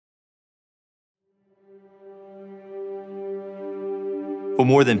For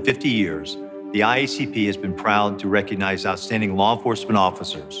more than 50 years, the IACP has been proud to recognize outstanding law enforcement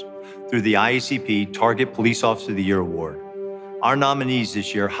officers through the IACP Target Police Officer of the Year Award. Our nominees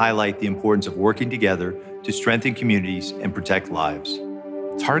this year highlight the importance of working together to strengthen communities and protect lives.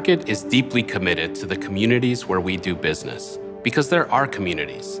 Target is deeply committed to the communities where we do business because there are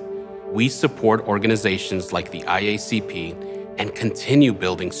communities. We support organizations like the IACP and continue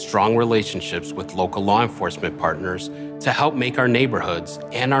building strong relationships with local law enforcement partners to help make our neighborhoods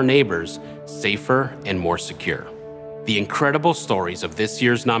and our neighbors safer and more secure. The incredible stories of this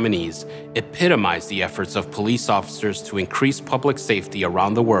year's nominees epitomize the efforts of police officers to increase public safety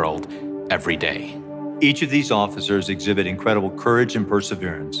around the world every day. Each of these officers exhibit incredible courage and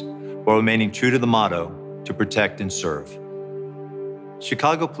perseverance while remaining true to the motto, to protect and serve.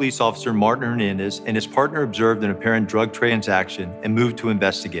 Chicago police officer Martin Hernandez and his partner observed an apparent drug transaction and moved to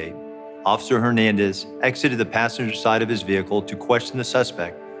investigate. Officer Hernandez exited the passenger side of his vehicle to question the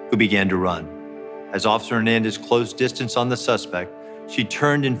suspect, who began to run. As Officer Hernandez closed distance on the suspect, she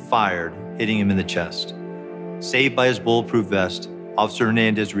turned and fired, hitting him in the chest. Saved by his bulletproof vest, Officer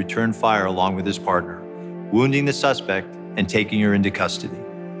Hernandez returned fire along with his partner, wounding the suspect and taking her into custody.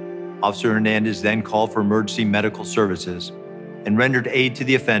 Officer Hernandez then called for emergency medical services and rendered aid to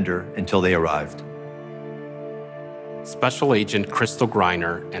the offender until they arrived. Special Agent Crystal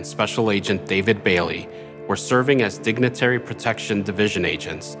Griner and Special Agent David Bailey were serving as Dignitary Protection Division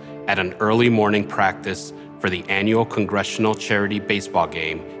agents at an early morning practice for the annual Congressional Charity Baseball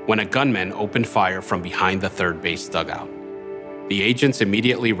game when a gunman opened fire from behind the third base dugout. The agents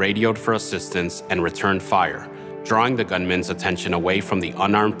immediately radioed for assistance and returned fire, drawing the gunman's attention away from the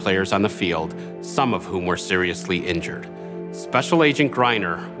unarmed players on the field, some of whom were seriously injured. Special Agent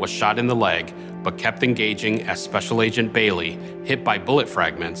Griner was shot in the leg, but kept engaging as Special Agent Bailey, hit by bullet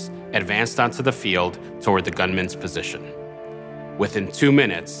fragments, advanced onto the field toward the gunman's position. Within 2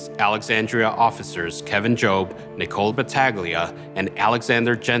 minutes, Alexandria officers Kevin Job, Nicole Battaglia, and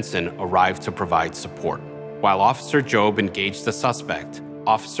Alexander Jensen arrived to provide support. While Officer Job engaged the suspect,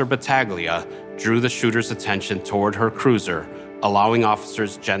 Officer Battaglia drew the shooter's attention toward her cruiser, allowing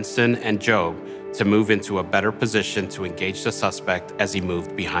Officers Jensen and Job to move into a better position to engage the suspect as he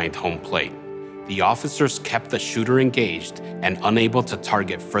moved behind home plate. The officers kept the shooter engaged and unable to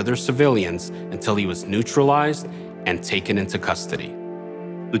target further civilians until he was neutralized and taken into custody.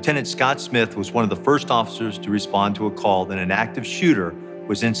 Lieutenant Scott Smith was one of the first officers to respond to a call that an active shooter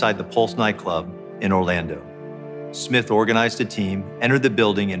was inside the Pulse nightclub in Orlando. Smith organized a team, entered the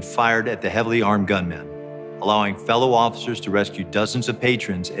building, and fired at the heavily armed gunman, allowing fellow officers to rescue dozens of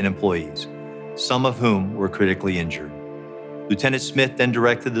patrons and employees, some of whom were critically injured. Lieutenant Smith then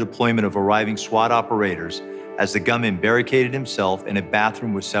directed the deployment of arriving SWAT operators as the gunman barricaded himself in a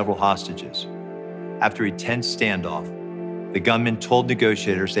bathroom with several hostages. After a tense standoff, the gunman told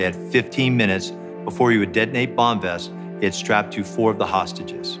negotiators they had 15 minutes before he would detonate bomb vests he had strapped to 4 of the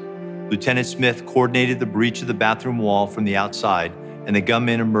hostages. Lieutenant Smith coordinated the breach of the bathroom wall from the outside, and the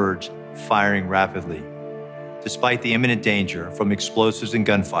gunman emerged, firing rapidly. Despite the imminent danger from explosives and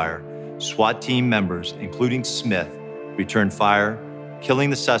gunfire, SWAT team members, including Smith, returned fire, killing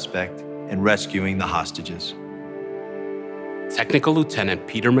the suspect and rescuing the hostages. Technical Lieutenant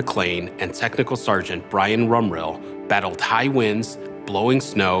Peter McLean and Technical Sergeant Brian Rumrill battled high winds, blowing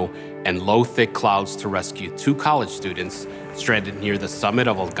snow, and low, thick clouds to rescue 2 college students stranded near the summit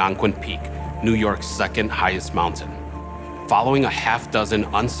of Algonquin Peak, New York's second highest mountain. Following a half-dozen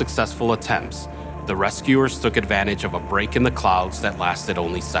unsuccessful attempts, the rescuers took advantage of a break in the clouds that lasted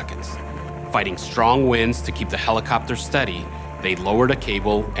only seconds. Fighting strong winds to keep the helicopter steady, they lowered a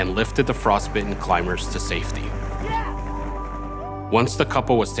cable and lifted the frostbitten climbers to safety. Once the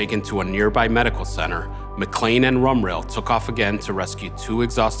couple was taken to a nearby medical center, McLean and Rumrill took off again to rescue 2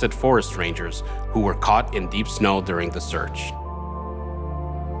 exhausted forest rangers who were caught in deep snow during the search.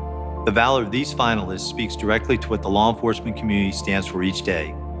 The valor of these finalists speaks directly to what the law enforcement community stands for each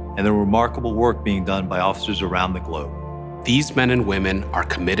day, and the remarkable work being done by officers around the globe. These men and women are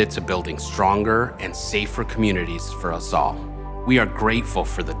committed to building stronger and safer communities for us all. We are grateful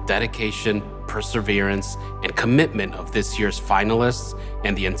for the dedication, perseverance, and commitment of this year's finalists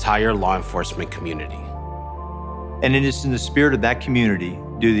and the entire law enforcement community. And it is in the spirit of that community,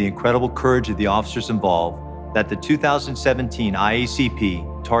 due to the incredible courage of the officers involved, that the 2017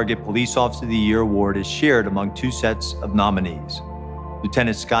 IACP Target Police Officer of the Year Award is shared among 2 sets of nominees: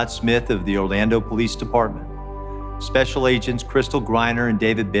 Lieutenant Scott Smith of the Orlando Police Department, Special Agents Crystal Griner and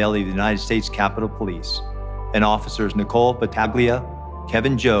David Bailey of the United States Capitol Police, and Officers Nicole Battaglia,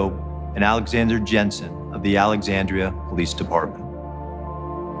 Kevin Job, and Alexander Jensen of the Alexandria Police Department.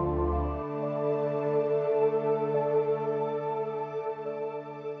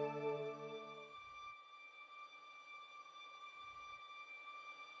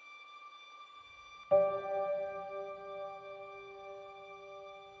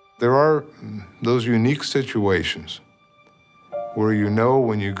 There are those unique situations where you know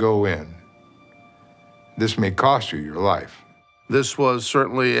when you go in, this may cost you your life. This was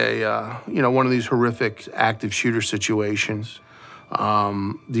certainly one of these horrific active shooter situations.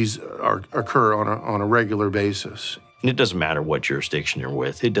 These occur on a regular basis. And it doesn't matter what jurisdiction you're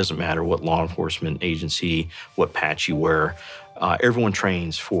with. It doesn't matter what law enforcement agency, what patch you wear. Everyone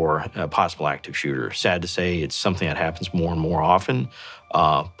trains for a possible active shooter. Sad to say, it's something that happens more and more often,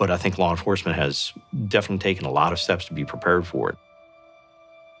 but I think law enforcement has definitely taken a lot of steps to be prepared for it.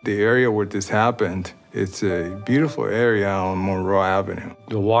 The area where this happened, it's a beautiful area on Monroe Avenue.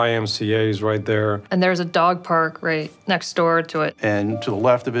 The YMCA is right there. And there's a dog park right next door to it. And to the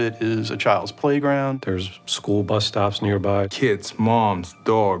left of it is a child's playground. There's school bus stops nearby. Kids, moms,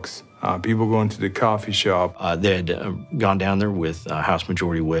 dogs, people going to the coffee shop. They had gone down there with House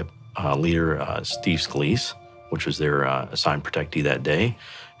Majority Whip leader Steve Scalise, which was their assigned protectee that day,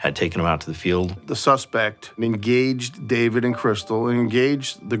 had taken them out to the field. The suspect engaged David and Crystal and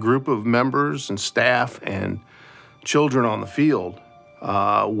engaged the group of members and staff and children on the field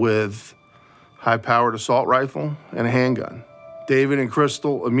with high-powered assault rifle and a handgun. David and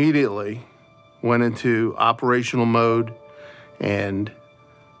Crystal immediately went into operational mode and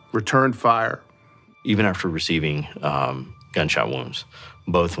returned fire. Even after receiving gunshot wounds,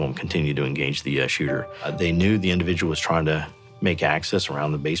 both of them continued to engage the shooter. They knew the individual was trying to make access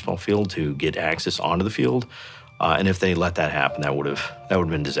around the baseball field to get access onto the field. And if they let that happen, that would have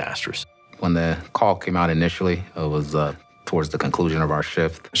been disastrous. When the call came out initially, it was towards the conclusion of our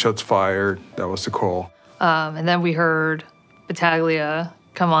shift. Shots fired, that was the call. And then we heard Battaglia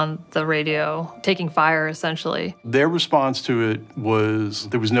come on the radio, taking fire, essentially. Their response to it was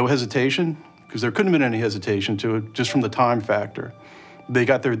there was no hesitation, because there couldn't have been any hesitation to it, just from the time factor. They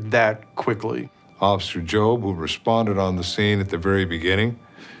got there that quickly. Officer Job, who responded on the scene at the very beginning,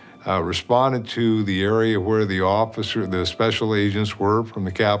 responded to the area where the special agents were from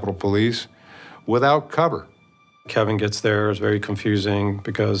the Capitol Police without cover. Kevin gets there. It's very confusing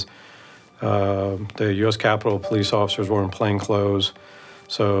because the U.S. Capitol Police officers were in plain clothes.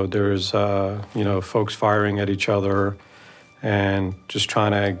 So there's, folks firing at each other and just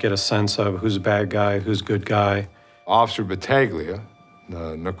trying to get a sense of who's a bad guy, who's a good guy. Officer Battaglia,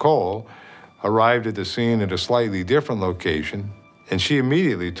 Nicole, arrived at the scene at a slightly different location, and she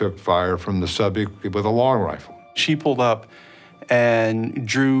immediately took fire from the subject with a long rifle. She pulled up and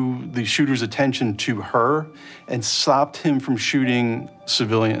drew the shooter's attention to her and stopped him from shooting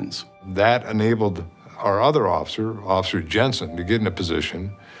civilians. That enabled our other officer, Officer Jensen, to get in a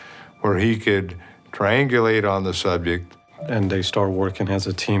position where he could triangulate on the subject. And they start working as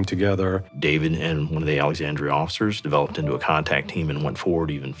a team together. David and one of the Alexandria officers developed into a contact team and went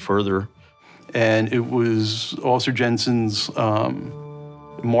forward even further. And it was Officer Jensen's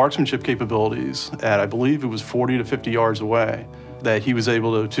marksmanship capabilities at, I believe it was 40 to 50 yards away, that he was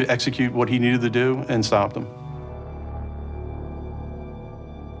able to execute what he needed to do and stop them.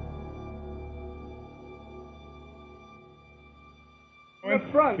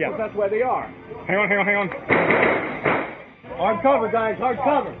 In front, yeah. That's where they are. Hang on. Hard cover, guys, hard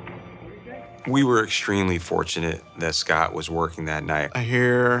cover. We were extremely fortunate that Scott was working that night. I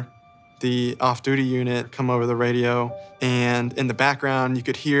hear the off-duty unit come over the radio, and in the background, you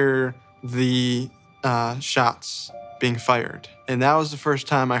could hear the shots being fired. And that was the first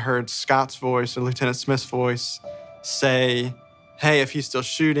time I heard Scott's voice, or Lieutenant Smith's voice, say, hey, if he's still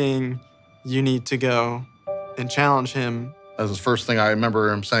shooting, you need to go and challenge him. That was the first thing I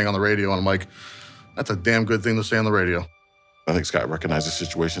remember him saying on the radio, and I'm like, that's a damn good thing to say on the radio. I think Scott recognized the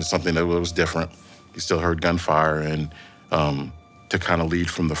situation as something that was different. He still heard gunfire, and to kind of lead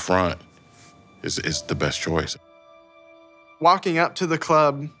from the front is the best choice. Walking up to the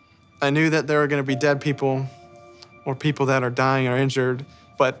club, I knew that there were going to be dead people or people that are dying or injured,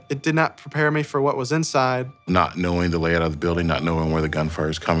 but it did not prepare me for what was inside. Not knowing the layout of the building, not knowing where the gunfire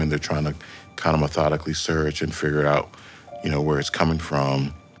is coming, they're trying to kind of methodically search and figure out, where it's coming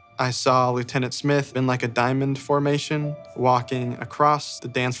from. I saw Lieutenant Smith in like a diamond formation walking across the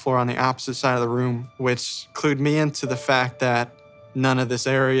dance floor on the opposite side of the room, which clued me into the fact that none of this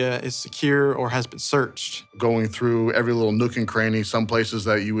area is secure or has been searched. Going through every little nook and cranny, some places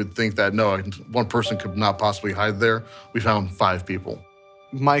that you would think that, no, one person could not possibly hide there, we found 5 people.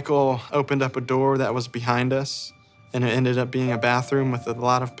 Michael opened up a door that was behind us, and it ended up being a bathroom with a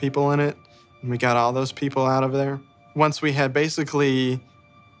lot of people in it, and we got all those people out of there. Once we had basically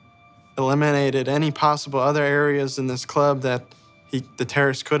eliminated any possible other areas in this club that the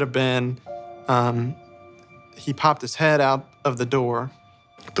terrorist could have been, he popped his head out of the door.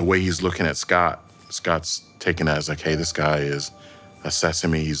 The way he's looking at Scott, Scott's taking that as like, hey, this guy is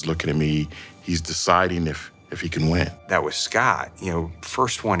assessing me, he's looking at me, he's deciding if he can win. That was Scott,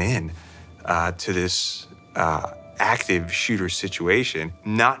 first one in to this active shooter situation,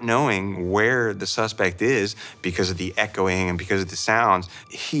 not knowing where the suspect is because of the echoing and because of the sounds.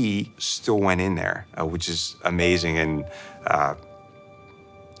 He still went in there, which is amazing. And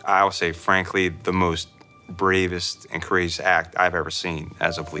I will say, frankly, the most bravest and courageous act I've ever seen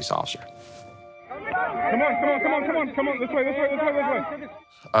as a police officer. Come on, this way.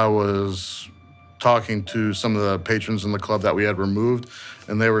 I was talking to some of the patrons in the club that we had removed,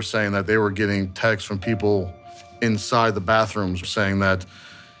 and they were saying that they were getting texts from people inside the bathrooms saying that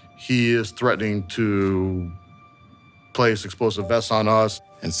he is threatening to place explosive vests on us.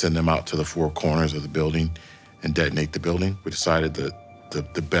 And send them out to the four corners of the building and detonate the building. We decided that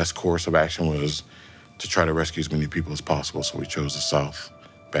the best course of action was to try to rescue as many people as possible, so we chose the south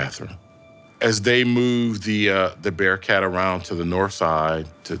bathroom. As they moved the Bearcat around to the north side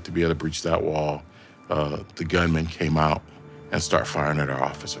to be able to breach that wall, the gunmen came out and started firing at our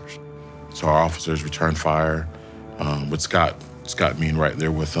officers. So our officers returned fire, with Scott being right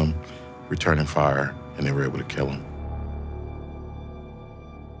there with them, returning fire, and they were able to kill him.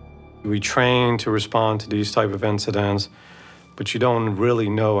 We train to respond to these type of incidents, but you don't really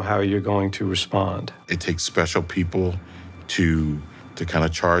know how you're going to respond. It takes special people to kind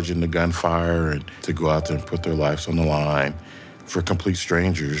of charge into gunfire and to go out there and put their lives on the line for complete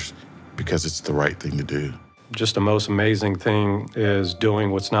strangers because it's the right thing to do. Just the most amazing thing is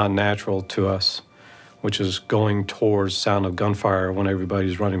doing what's not natural to us, which is going towards sound of gunfire when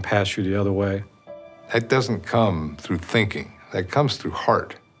everybody's running past you the other way. That doesn't come through thinking. That comes through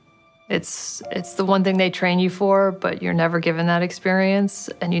heart. It's the one thing they train you for, but you're never given that experience,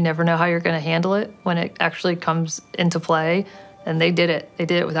 and you never know how you're going to handle it when it actually comes into play. And they did it. They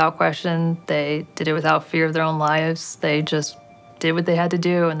did it without question. They did it without fear of their own lives. They just did what they had to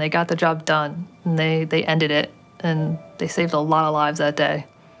do, and they got the job done. And they ended it, and they saved a lot of lives that day.